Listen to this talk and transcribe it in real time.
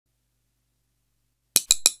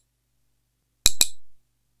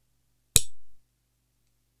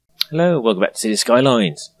Hello, welcome back to Cities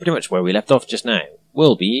Skylines. Pretty much where we left off just now.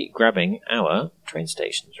 We'll be grabbing our train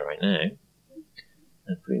stations right now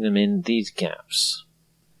and putting them in these gaps.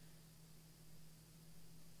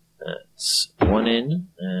 That's one in,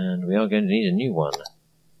 and we are going to need a new one. I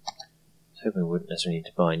was hoping we wouldn't necessarily need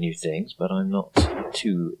to buy new things, but I'm not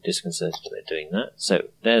too disconcerted about doing that. So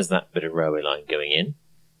there's that bit of railway line going in.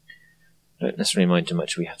 I don't necessarily mind too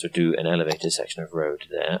much we have to do an elevated section of road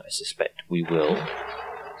there. I suspect we will.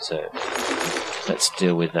 So let's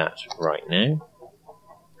deal with that right now,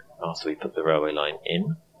 after we put the railway line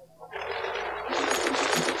in.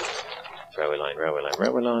 Railway line, railway line,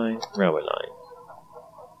 railway line, railway line.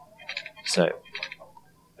 So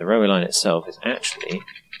the railway line itself is actually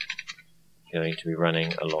going to be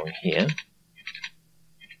running along here.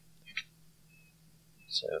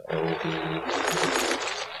 So I will be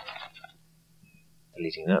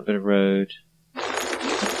deleting that bit of road,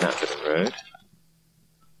 that bit of road.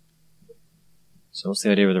 So what's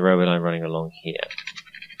the idea of the railway line running along here?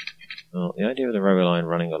 Well, the idea of the railway line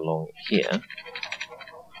running along here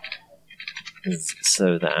is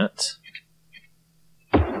so that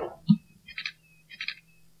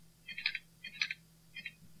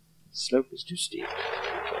slope is too steep. Okay.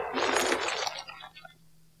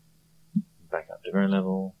 Back up to ground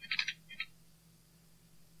level.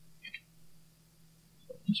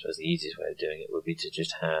 I suppose the easiest way of doing it would be to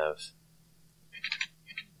just have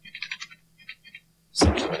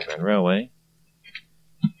Central Underground Railway,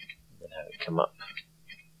 and then have it come up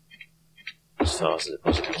as fast as it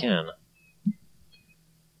possibly can.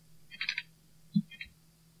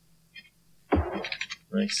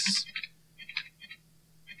 Nice.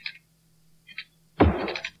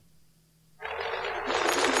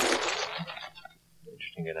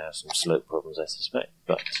 Interesting, going to have some slope problems, I suspect,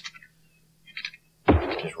 but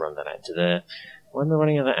just run that out to there. Why am I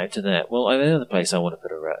running that out to there? Well, the other place I want to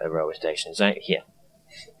put a railway station is out here.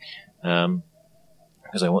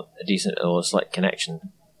 Because I want a decent or a slight connection.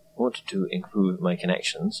 I want to improve my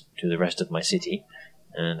connections to the rest of my city,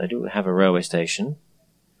 and I do have a railway station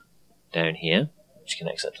down here, which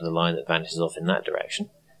connects up to the line that vanishes off in that direction.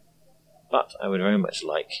 But I would very much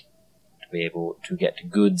like to be able to get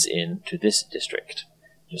goods into this district,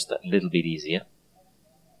 just that little bit easier.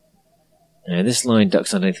 Now this line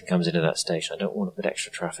ducks underneath and comes into that station. I don't want to put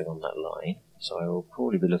extra traffic on that line, so I will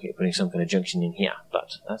probably be looking at putting some kind of junction in here,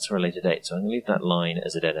 but that's for a later date. So I'm going to leave that line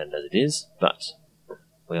as a dead end as it is, but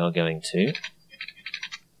we are going to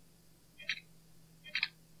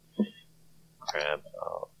grab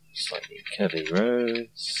our slightly curvy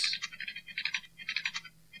roads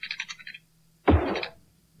and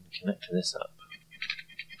connect this up.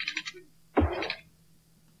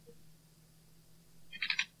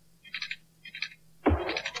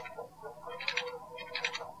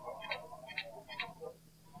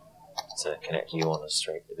 To connect you on a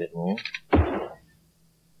straight a bit more.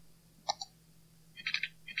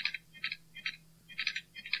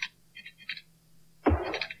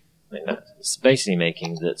 Like that. It's basically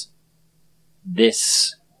making that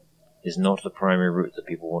this is not the primary route that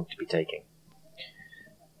people want to be taking.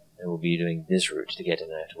 They will be doing this route to get in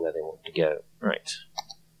there to where they want to go. Right.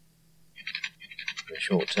 For the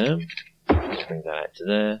short term, let's bring that out to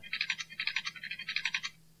there.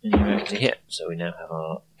 And you're out to here. So we now have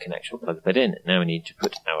our connection plugged that in. Now we need to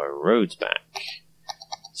put our roads back.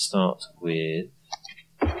 Start with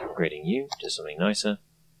upgrading you to something nicer.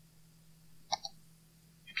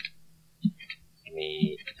 Give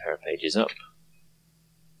me a pair of pages up.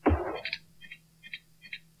 Come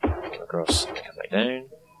across and come back down.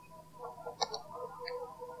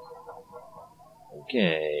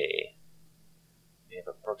 Okay. We have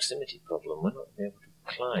a proximity problem. We're not able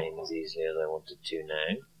to climb as easily as I wanted to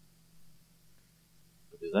now,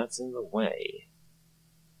 because that's in the way.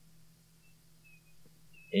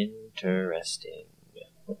 Interesting.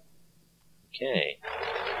 Okay.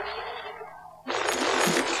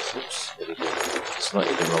 Oops, did we do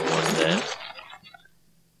slightly the wrong one there.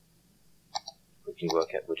 Quickly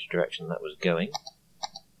work out which direction that was going.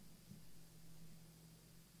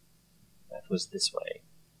 That was this way.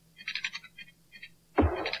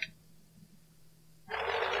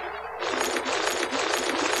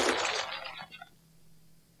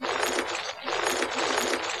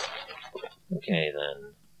 Okay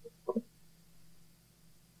then.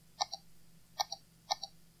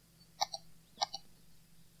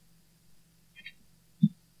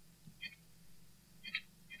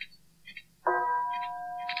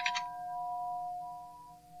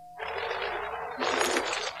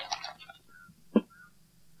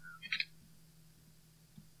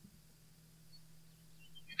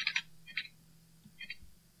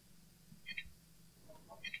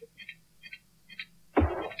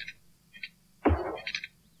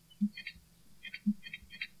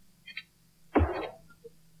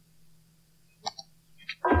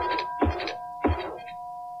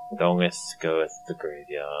 longeth goeth the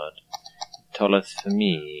graveyard, tolleth for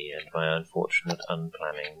me and my unfortunate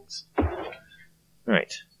unplannings.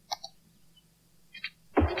 Right.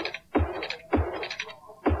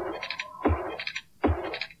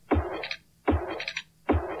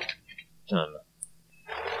 Done.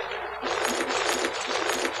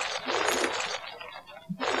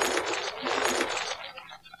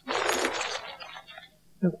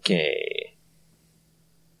 Okay.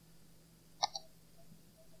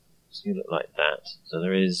 So you look like that. So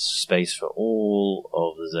there is space for all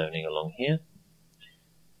of the zoning along here.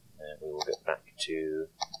 And we will get back to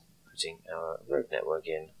putting our road network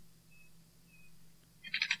in.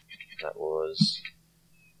 That was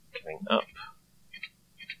coming up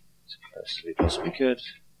as close as we possibly could.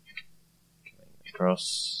 Coming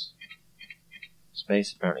across.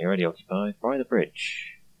 Space apparently already occupied by the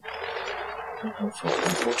bridge.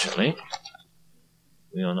 Unfortunately,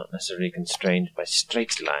 we are not necessarily constrained by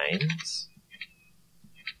straight lines.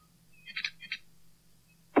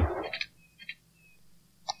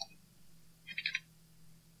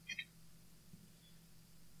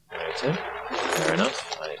 Righto, fair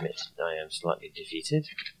enough. I admit I am slightly defeated.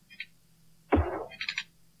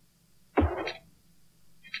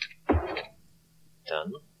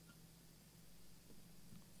 Done.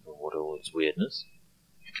 What all its weirdness.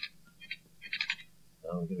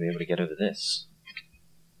 Oh, we're going to be able to get over this.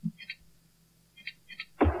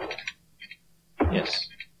 Yes.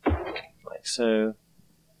 Like so.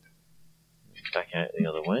 Back out the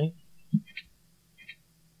other way.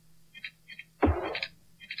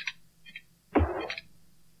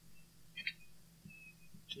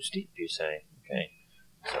 Too steep, you say? Okay.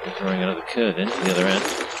 So we're throwing another curve in at the other end.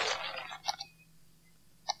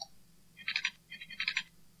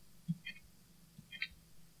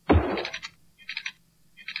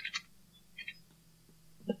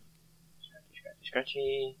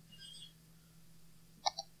 Scratchy.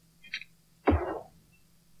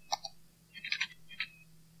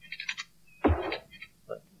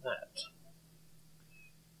 Like that.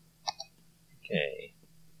 Okay.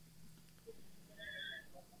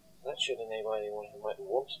 That should enable anyone who might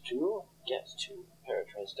want to get to a pair of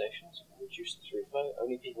train stations and reduce the through flow.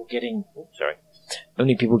 Only people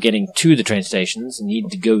getting to the train stations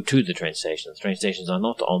need to go to the train stations. Train stations are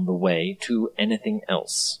not on the way to anything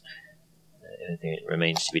else. Anything that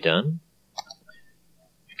remains to be done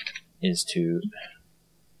is to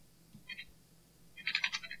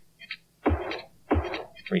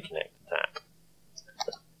reconnect that.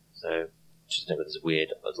 So, just know there's a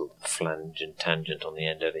weird little flange and tangent on the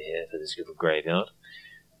end over here for this little graveyard.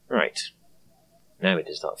 Right. Now we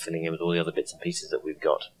just start filling in with all the other bits and pieces that we've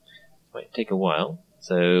got. It might take a while,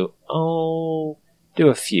 so I'll do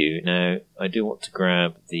a few. Now, I do want to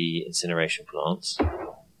grab the incineration plants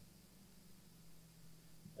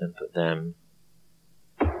and put them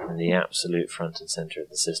in the absolute front and centre of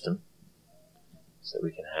the system so we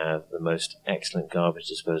can have the most excellent garbage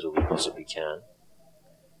disposal we possibly can.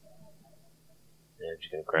 Now I'm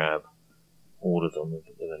just going to grab all of them and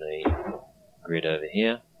put them in a grid over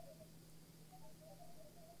here.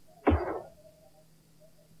 This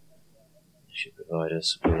should provide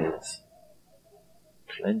us with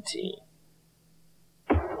plenty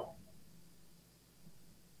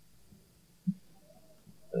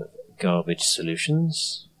of garbage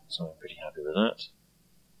solutions, so I'm pretty happy with that.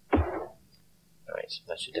 Right,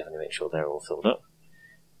 that should definitely make sure they're all filled up.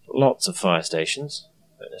 Lots of fire stations.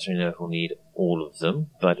 Don't necessarily know if we'll need all of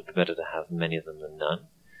them, but it'd be better to have many of them than none.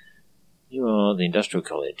 You are the Industrial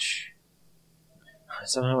College.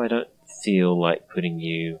 Somehow I don't feel like putting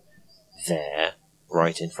you there,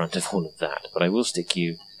 right in front of all of that, but I will stick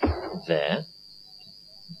you there,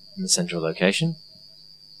 in the central location,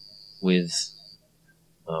 with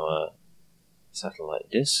our satellite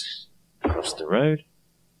discs across the road.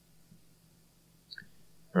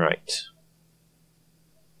 Right.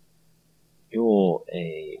 You're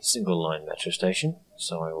a single line metro station,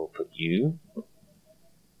 so I will put you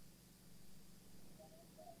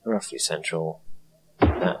roughly central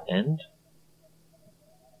at that end.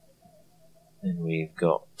 Then we've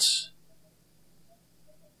got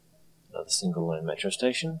another single line metro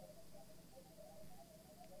station.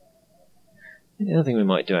 The other thing we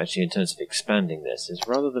might do actually in terms of expanding this is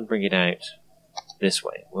rather than bring it out this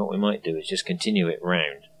way, what we might do is just continue it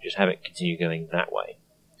round, just have it continue going that way.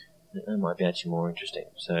 That might be actually more interesting.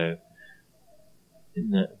 So,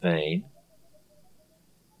 in that vein,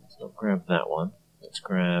 let's not grab that one, let's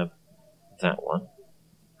grab that one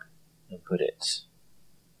and put it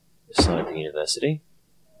beside the university.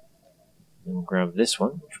 Then we'll grab this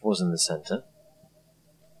one, which was in the centre,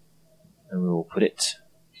 and we will put it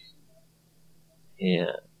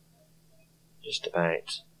here just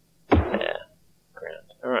about there.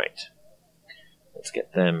 Grand. Alright. Let's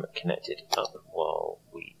get them connected up while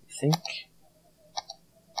we think.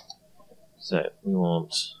 So, we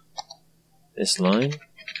want this line.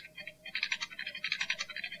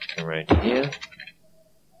 Come around to here.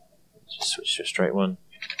 Let's just switch to a straight one.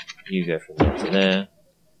 You go from there to there.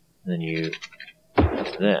 And then you go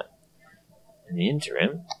to there. In the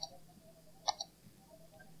interim,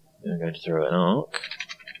 I'm going to throw an arc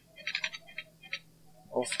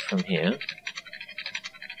off from here.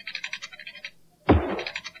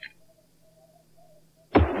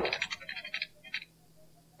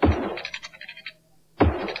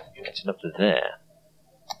 Connected up to there.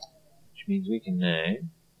 Which means we can now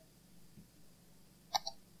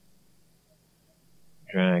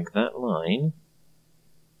drag that line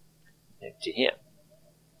over to here.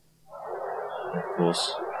 And of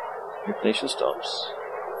course, replace your stops.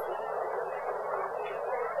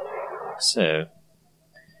 Like so.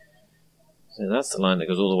 So that's the line that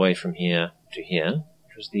goes all the way from here to here,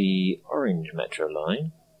 which was the orange metro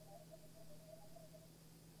line.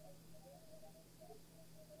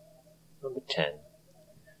 Number 10.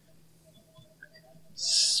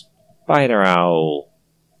 Spider owl.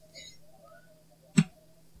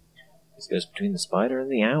 This goes between the spider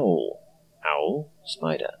and the owl. Owl,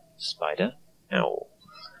 spider, spider, owl.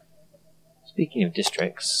 Speaking of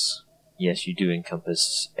districts, yes, you do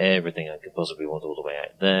encompass everything I could possibly want all the way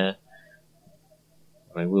out there.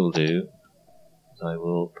 What I will do is I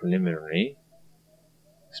will preliminarily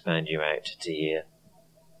expand you out to here.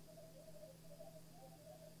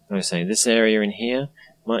 I was saying, this area in here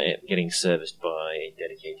might end up getting serviced by a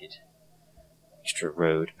dedicated extra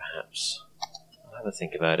road, perhaps. I'll have a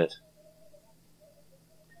think about it.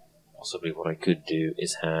 Possibly what I could do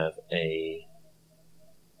is have a...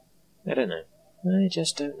 I don't know. I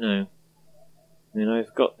just don't know. I mean,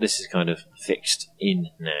 I've got... This is kind of fixed in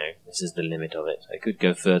now. This is the limit of it. I could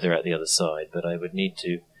go further out the other side, but I would need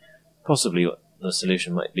to... Possibly what the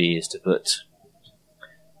solution might be is to put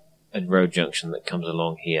a road junction that comes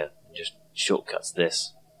along here and just shortcuts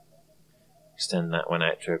this. Extend that one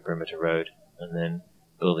out to a perimeter road, and then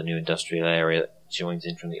build a new industrial area that joins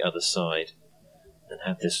in from the other side, and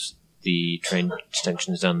have this... the train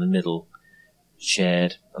extensions down the middle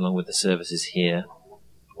shared, along with the services here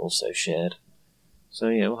also shared. So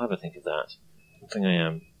yeah, we'll have a think of that. Something I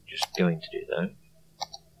am just going to do though.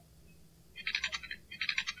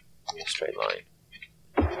 Give me a straight line.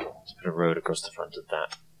 Let's put a road across the front of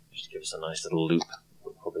that. Just to give us a nice little loop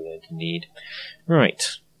we're probably going to need.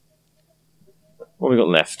 Right. What have we got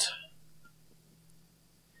left?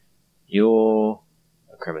 You're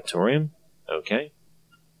a crematorium. Okay.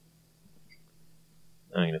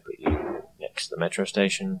 I'm going to put you next to the metro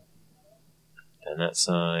station. Down that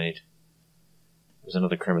side. There's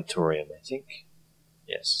another crematorium, I think.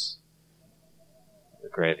 Yes. The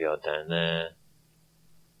graveyard down there.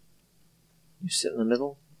 You sit in the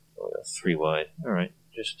middle? Oh, you're 3 wide. Alright,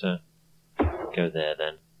 just go there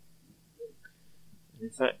then.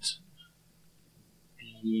 In fact,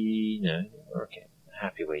 no, okay.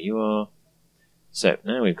 Happy where you are. So,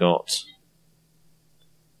 now we've got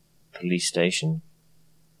police station.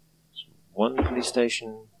 1 police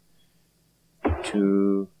station,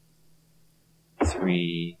 2,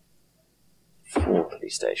 3, 4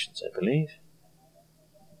 police stations, I believe.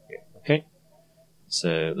 Okay,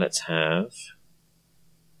 so let's have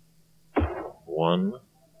 1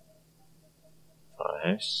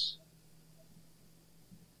 firehouse,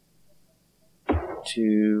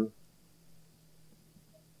 2,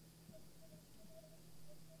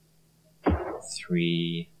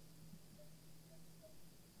 3,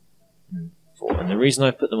 4. And the reason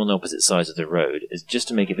I put them on the opposite sides of the road is just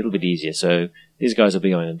to make it a little bit easier. So these guys will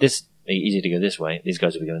be going this, easier to go this way. These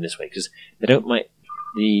guys will be going this way because they don't like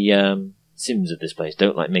the Sims of this place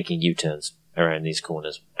don't like making U-turns around these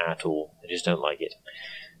corners at all. They just don't like it.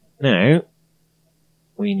 Now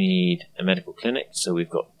we need a medical clinic, so we've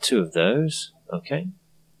got 2 of those. Okay,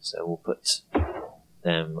 so we'll put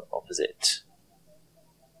them opposite.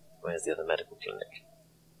 Where's the other medical clinic?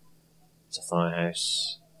 It's a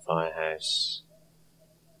firehouse. Firehouse,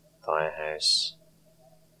 firehouse.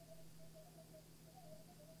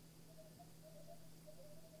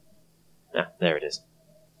 Ah, there it is.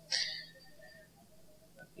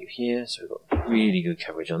 Put you here, so we've got really good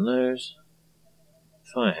coverage on those.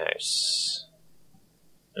 Firehouse.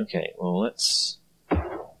 Okay, well let's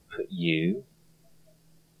put you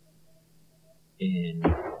in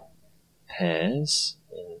pairs,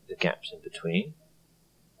 in the gaps in between.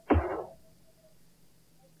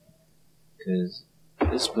 Because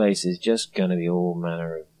this place is just going to be all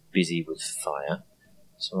manner of busy with fire.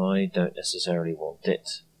 so I don't necessarily want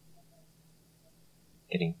it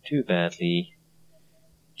getting too badly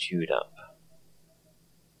chewed up.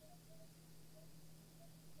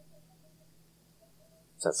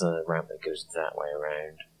 So that's a ramp that goes that way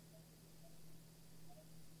around.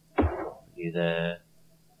 You there.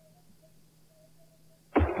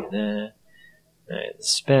 You there. Now, the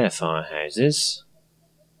spare firehouses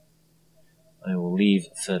I will leave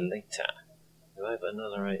for later. Do I have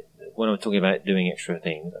another... When I'm talking about doing extra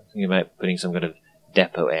things, I'm thinking about putting some kind of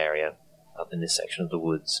depot area up in this section of the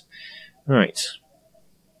woods. Right.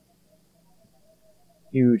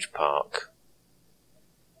 Huge park.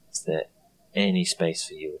 Is there any space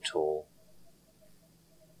for you at all?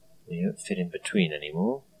 You don't fit in between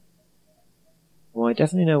anymore. Well, I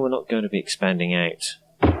definitely know we're not going to be expanding out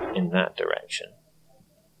in that direction.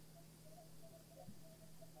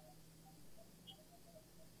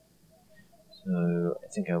 So, I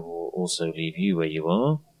think I will also leave you where you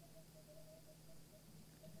are.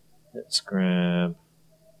 Let's grab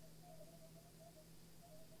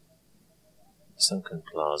Sunken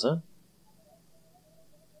Plaza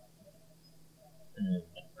and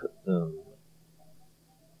put them...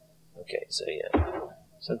 Okay, so yeah,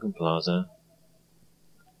 Sunken Plaza,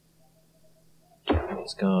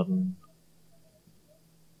 Japanese Garden,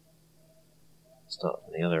 start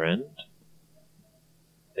from the other end,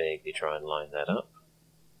 vaguely try and line that up.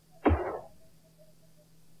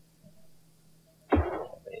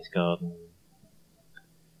 Japanese Garden,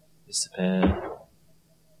 disappear.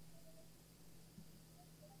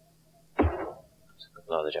 Sunken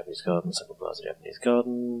Plaza, Japanese Garden, Sunken Plaza, Japanese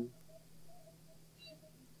Garden.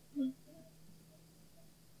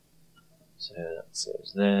 So that's it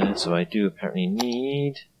there. So I do apparently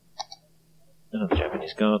need another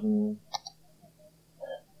Japanese garden.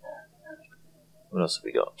 What else have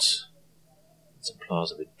we got? Some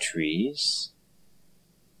plaza with trees.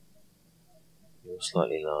 You're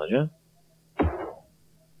slightly larger.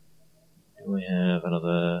 Do I have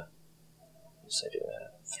another? Yes, I do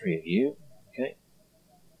have 3 of you. Okay.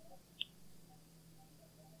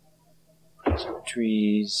 Plaza with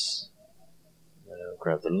trees. I'll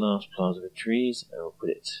grab the last plaza with trees and we'll put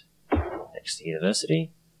it next to the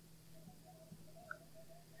university.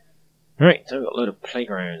 Alright, so we've got a load of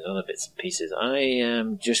playgrounds, other bits and pieces. I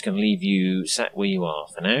am just going to leave you sat where you are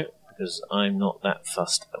for now, because I'm not that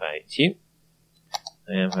fussed about you.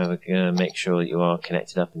 I am, however, going to make sure that you are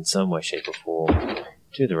connected up in some way, shape or form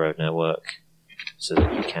to the road network, so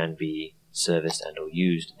that you can be serviced and or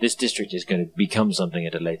used. This district is going to become something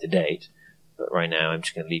at a later date, but right now I'm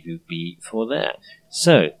just going to leave you be for there.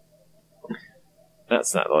 So,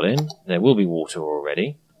 that's that lot in. There will be water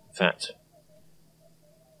already. In fact,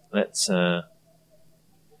 let's grab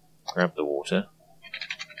the water,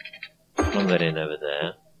 plumb that in over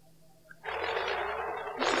there,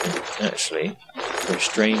 and actually, for a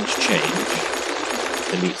strange change,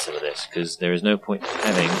 delete some of this, because there is no point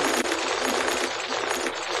having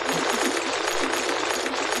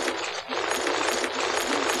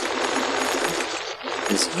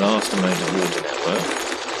this vast amount of water network.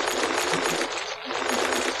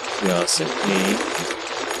 We are simply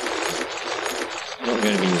not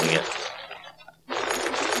going to be using it.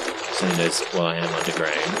 So notice while I am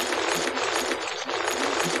underground.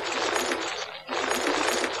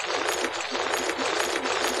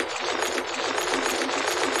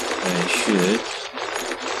 I should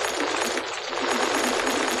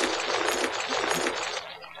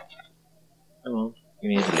come on, give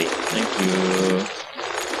me a delete. Thank you.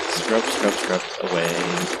 Scrub, scrub, scrub away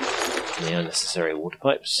from the unnecessary water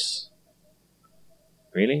pipes.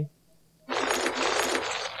 Really?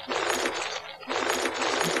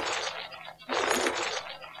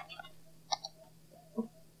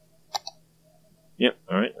 Yep,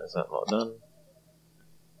 alright, that's that lot done.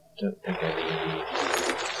 Don't think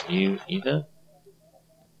I need you either.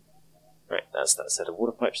 Right, that's that set of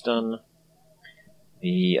water pipes done.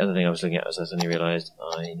 The other thing I was looking at was I suddenly realised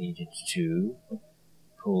I needed to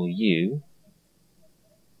pull you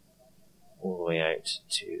all the way out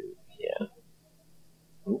to here.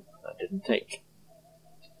 Oop, that didn't take.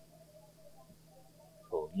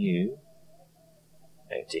 Pull you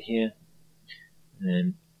out to here, and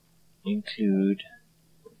then include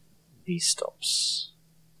these stops.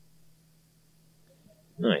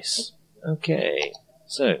 Nice. Okay,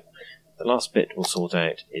 so the last bit we'll sort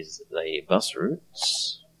out is the bus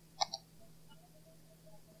routes.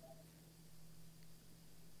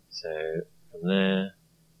 So from there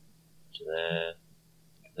to there,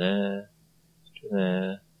 to there, to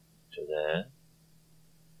there, to there,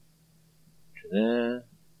 to there.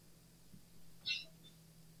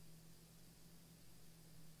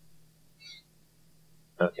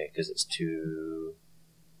 Okay, because it's too...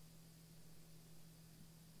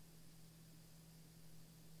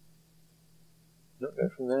 Not go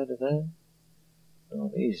from there to there?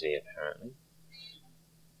 Not easily, apparently.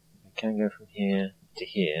 We can go from here to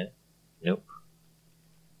here. Nope.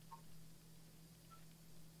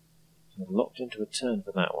 I've locked into a turn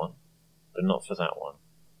for that one, but not for that one.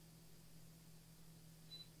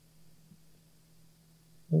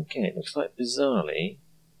 Okay, it looks like bizarrely,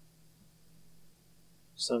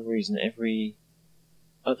 for some reason every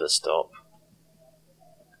other stop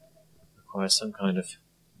requires some kind of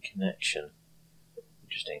connection.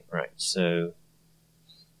 Interesting. Right, so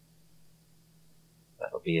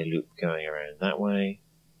that'll be a loop going around that way.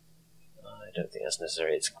 I don't think that's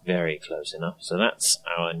necessary, it's very close enough. So that's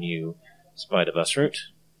our new spider bus route.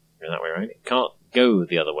 Going that way around. It can't go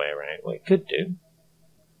the other way around. Well, it could do.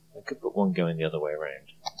 I could put one going the other way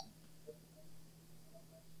around.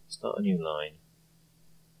 Start a new line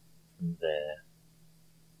from there.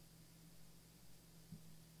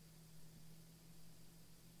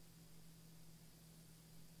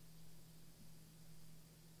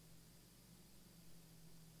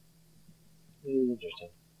 Interesting.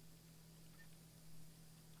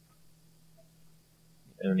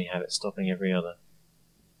 You only have it stopping every other.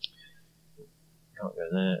 Can't go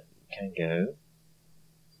there. You can go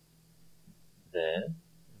there,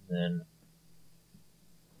 and then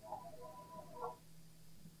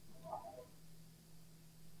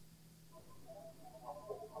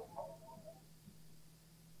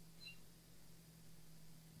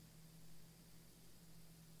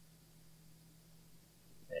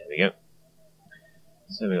there we go.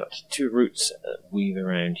 So we've got two routes that weave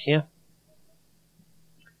around here.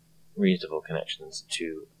 Reasonable connections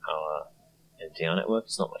to our MTR network.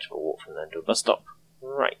 It's not much of a walk from there to a bus stop.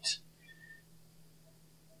 Right.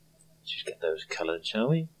 Let's just get those coloured, shall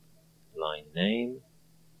we? Line name.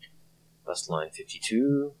 Bus line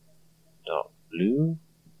 52. Dark blue.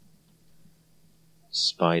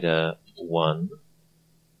 Spider 1.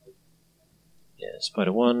 Yeah,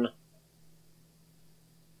 Spider 1.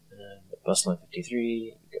 Bus line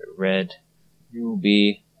 53, go red, you'll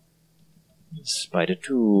be Spider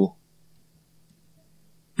 2.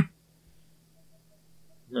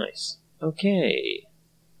 Nice. Okay.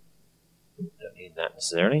 Don't need that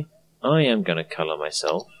necessarily. I am going to colour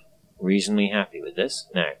myself. Reasonably happy with this.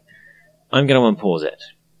 Now, I'm going to unpause it.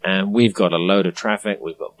 And we've got a load of traffic,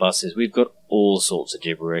 we've got buses, we've got all sorts of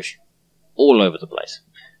gibberish all over the place.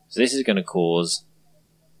 So this is going to cause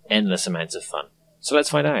endless amounts of fun. So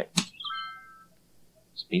let's find out.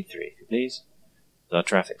 Speed 3, if you please. Our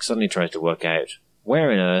traffic suddenly tries to work out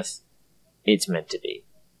where on earth it's meant to be.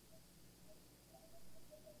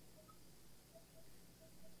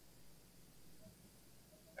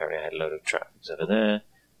 Apparently I had a load of traffic over there.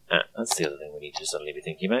 That's the other thing we need to suddenly be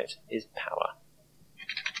thinking about, is power.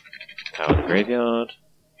 Power the graveyard.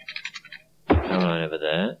 Power line over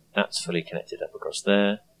there. That's fully connected up across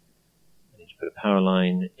there. I need to put a power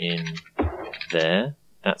line in there.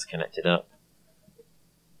 That's connected up.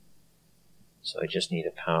 So I just need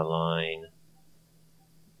a power line.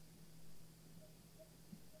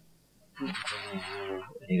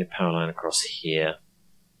 I need a power line across here.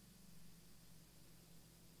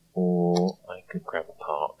 Or I could grab a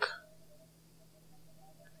park.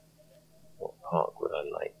 What park would I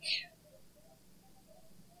like?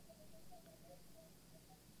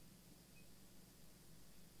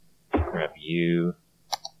 Grab you.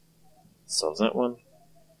 Solves that one.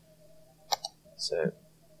 So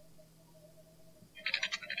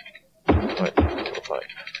pipe, water pipe,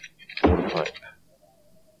 water pipe.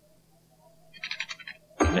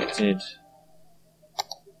 Connected.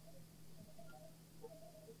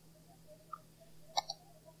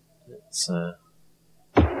 Let's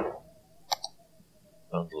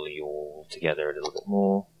bundle you all together a little bit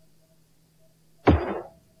more.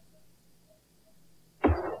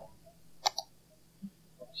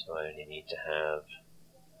 So I only need to have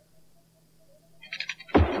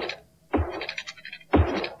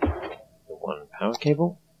the one power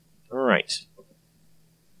cable. Alright.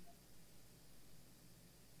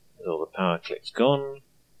 With all the power clicks gone,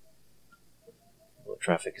 all the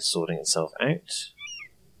traffic is sorting itself out.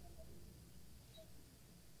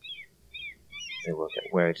 They work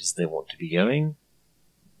out where it is they want to be going.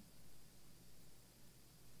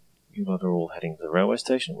 You lot are all heading to the railway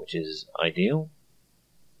station, which is ideal.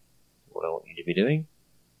 What I want you to be doing.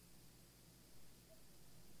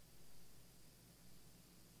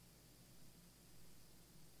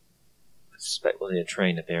 I suspect we'll see a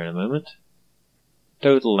train appear in a moment.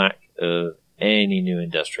 Total lack of any new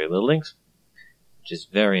industrial buildings, which is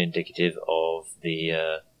very indicative of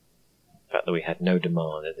the The fact that we had no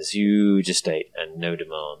demand at this huge estate and no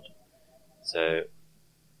demand. So,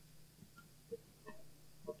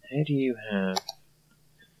 how do you have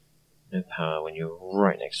no power when you're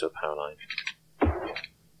right next to a power line?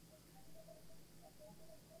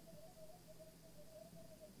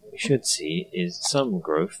 What we should see is some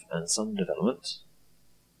growth and some development.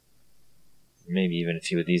 Maybe even a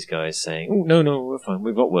few of these guys saying, "Oh, no, we're fine,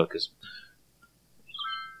 we've got workers."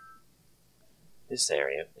 This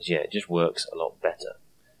area, yeah, it just works a lot better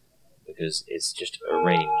because it's just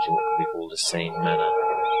arranged in what could be called a sane manner.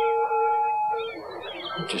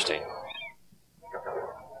 Interesting.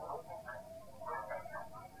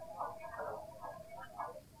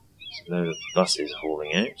 There's a load of buses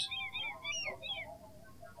hauling out.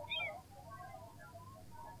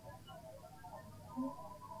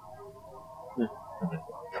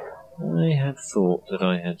 I had thought that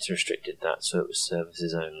I had restricted that so it was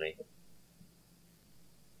services only.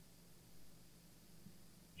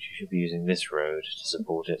 You should be using this road to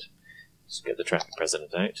support it. Just get the traffic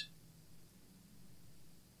president out.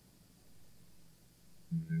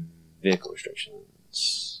 Vehicle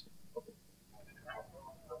restrictions.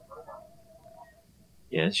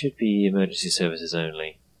 Yeah, it should be emergency services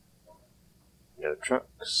only. No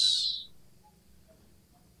trucks.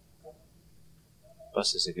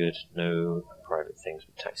 Buses are good. No private things,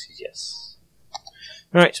 but taxis, yes.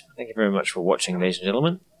 Alright, thank you very much for watching, ladies and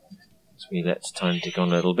gentlemen. As we let time tick on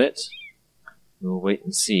a little bit, we'll wait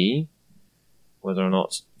and see whether or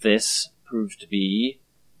not this proves to be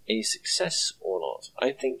a success or not.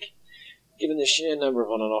 I think, given the sheer number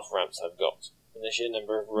of on and off ramps I've got, and the sheer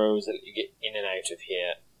number of roads that you get in and out of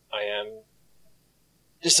here, I am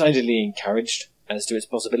decidedly encouraged as to its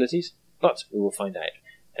possibilities, but we will find out.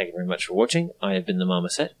 Thank you very much for watching. I have been the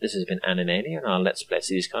Marmoset. This has been Animallia, and our Let's Play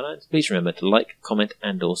Cities Skylines. Please remember to like, comment,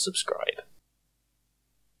 and/or subscribe.